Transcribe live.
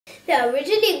They were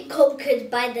originally conquered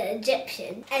by the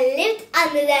Egyptians and lived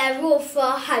under their rule for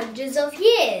hundreds of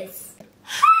years.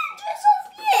 Hundreds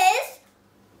of years?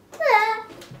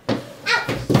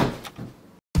 Ouch.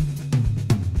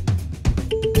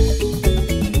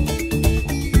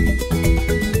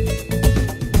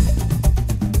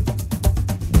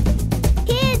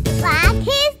 Kids Black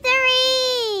History!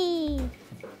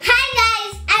 Hi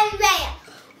guys, I'm Raya.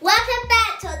 Welcome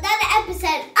back to another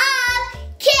episode of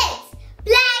Kids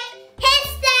Black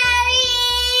History!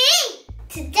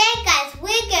 Today guys,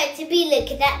 we're going to be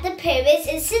looking at the pyramids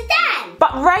in Sudan.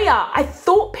 But Raya, I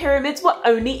thought pyramids were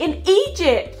only in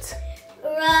Egypt.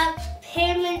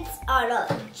 Pyramids are not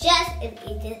just in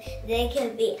Egypt, they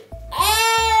can be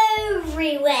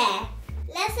everywhere.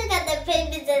 Let's look at the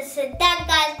pyramids in Sudan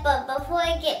guys, but before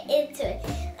I get into it,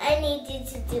 I need you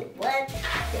to do one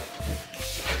thing.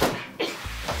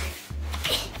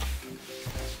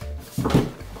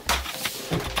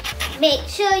 Make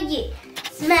sure you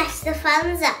smash the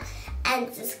thumbs up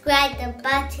and subscribe the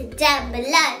button down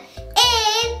below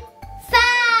in 5,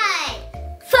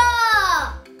 4,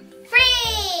 3,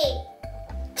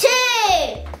 2,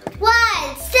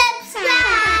 1.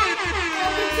 Subscribe!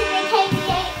 Welcome to the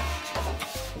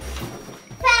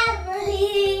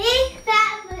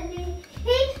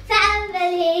KidsBlackHistory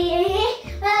family.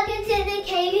 Welcome to the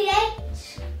KidsBlackHistory.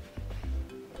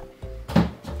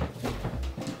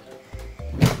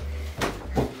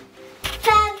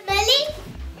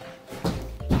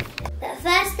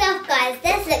 First off guys,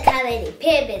 let's look how many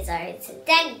pyramids are in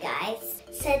Sudan guys.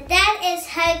 Sudan is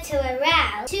home to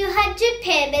around 200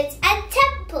 pyramids and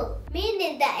temples,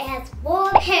 meaning that it has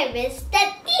more pyramids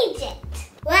than Egypt.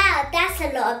 Wow, that's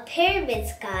a lot of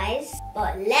pyramids guys.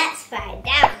 But let's find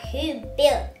out who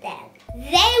built them.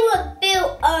 They were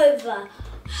built over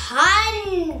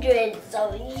hundreds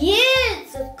of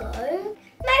years ago.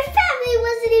 My family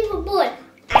wasn't even born.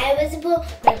 I wasn't born,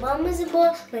 my mom wasn't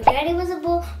born, my daddy wasn't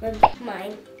born, my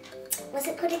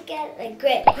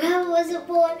great-grandma wasn't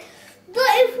born.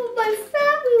 Not even my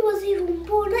family was even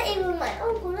born, not even my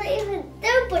uncle, not even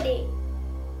nobody.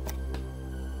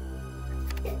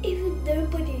 Not even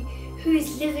nobody who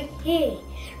is living here.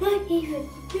 Not even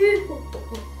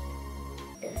nobody.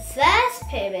 The first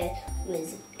pyramid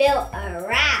was built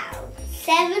around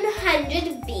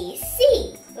 700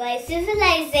 BC by a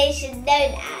civilization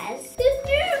known as the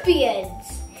Nubians.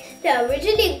 They were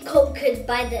originally conquered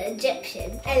by the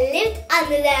Egyptians and lived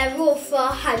under their rule for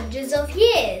hundreds of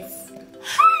years.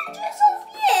 Hundreds of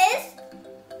years?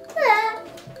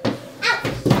 Ouch.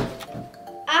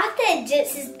 After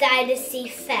Egypt's dynasty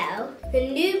fell, the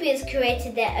Nubians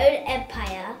created their own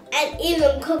empire and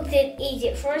even conquered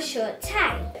Egypt for a short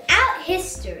time. Throughout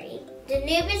history, the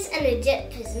Nubians and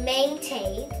Egyptians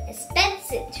maintained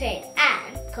expensive trade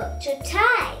and cultural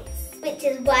ties, which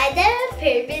is why there are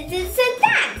pyramids in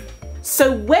Sudan.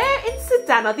 So where in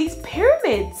Sudan are these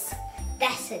pyramids?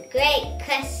 That's a great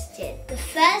question. The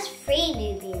first 3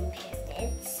 Nubian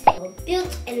pyramids were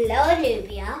built in Lower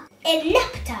Nubia in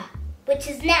Napata, which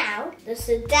is now the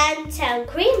Sudan town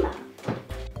Krima.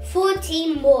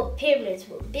 14 more pyramids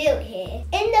were built here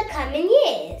in the coming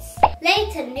years.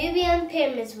 Later, Nubian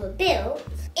pyramids were built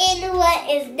in what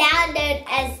is now known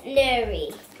as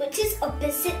Nuri, which is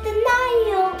opposite the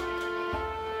Nile.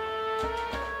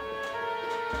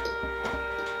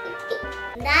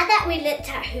 Now that we looked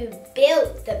at who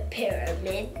built the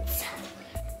pyramids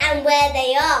and where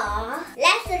they are,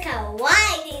 let's look at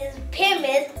why these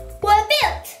pyramids were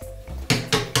built.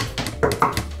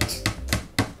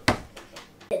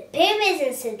 The pyramids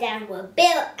in Sudan were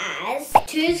built as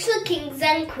tombs for kings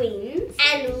and queens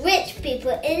and rich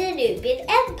people in the Nubian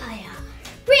Empire.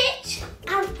 Rich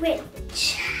and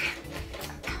rich.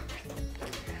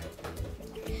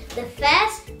 The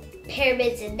first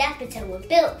pyramids in Napata were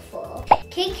built for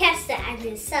King Castor and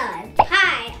his son,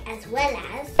 Pi, as well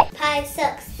as Pi's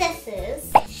successors,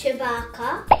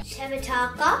 Shabaka,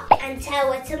 Shabataka, and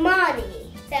Tawatamani.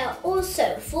 There are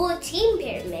also 14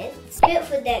 pyramids built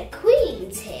for their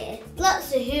queens here,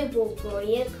 lots of who were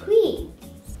warrior queens.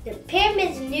 The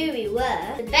pyramids in Nuri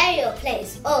were the burial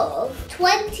place of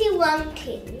 21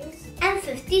 kings and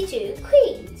 52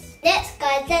 queens. Next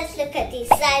guys, let's look at the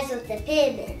size of the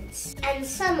pyramids and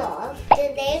some of the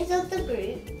names of the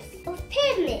groups of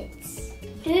pyramids.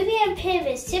 Nubian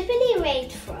pyramids typically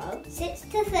range from 6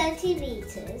 to 30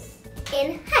 meters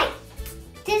in height.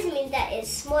 This means that it's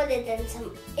smaller than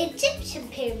some Egyptian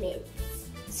pyramids.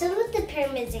 Some of the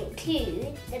pyramids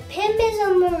include the Pyramids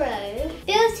of Meroe,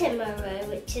 built in Meroe,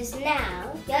 which is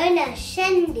now known as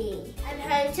Shendi, and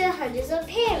home to hundreds of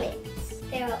pyramids.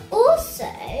 There are also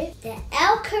the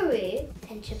El Karu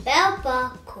and Jebel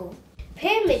Barkal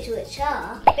Pyramids, which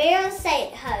are burial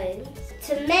site homes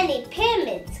to many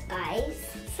pyramids, guys.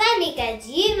 Finally, guys,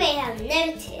 you may have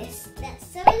noticed that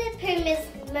some of the pyramids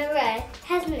of Meroe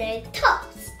has no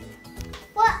tops.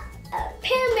 What? A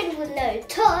pyramid with no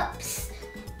tops?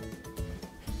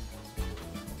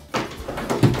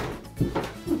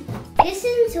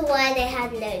 Listen to why they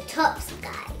had no tops,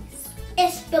 guys.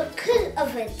 It's because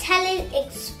of an Italian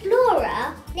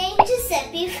explorer named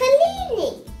Giuseppe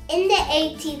Fellini. In the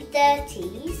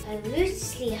 1830s, and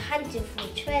ruthlessly hunted for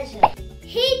treasure,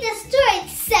 he destroyed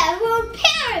several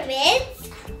pyramids.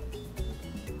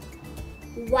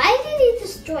 Why did he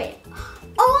destroy it?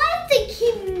 Oh, I think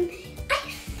he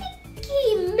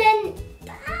meant.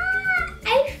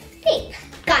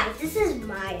 Guys, this is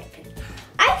my opinion.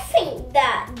 I think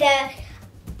that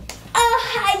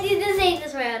I didn't say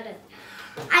this right.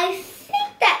 I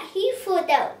think that he thought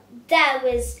that there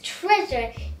was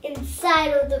treasure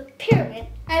inside of the pyramid,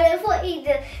 and I thought he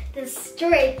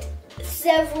destroyed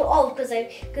several because I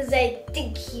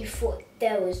think he thought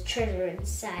there was treasure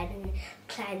inside and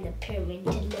climbed the pyramid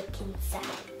to look inside.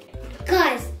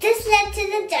 Guys, this led to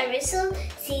the dinosaur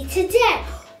see today.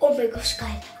 Oh my gosh,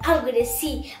 guys, I'm gonna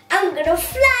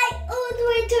fly all the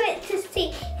way to it to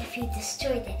see if he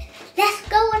destroyed it. Let's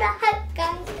go on a hike,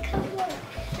 guys. Come on,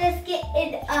 let's get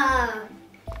in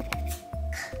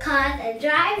cars and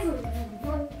drive.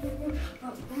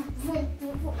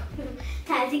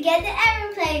 Time to get the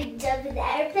airplane. Jump in the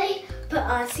airplane, put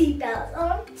our seatbelts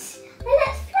on, and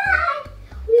let's fly.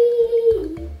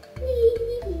 Whee!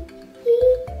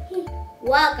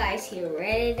 Wow, guys, you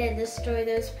ready to destroy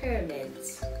those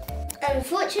pyramids?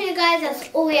 Unfortunately, guys, that's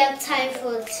all we have time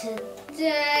for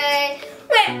today.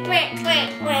 And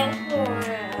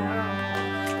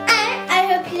I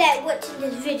hope you like watching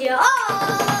this video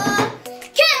on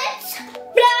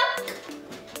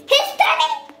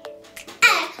KidsBlackHistory.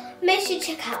 And make sure to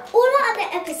check out all the other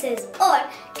episodes on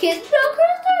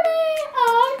KidsBlackHistory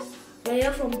and Where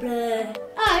You're From Blood.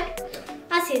 And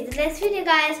I'll see you in the next video,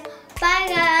 guys. Bye,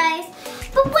 guys.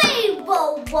 But wait,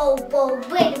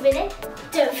 wait a minute.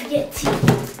 Don't forget to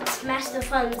smash the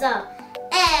thumbs up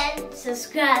and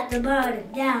subscribe to the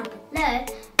button down below. And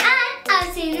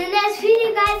I'll see you in the next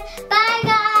video, guys. Bye,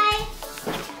 guys.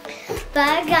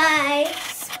 Bye,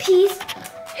 guys. Peace.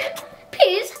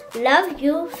 Love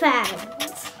you,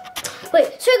 fans.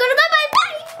 Wait, so we're gonna bye-bye.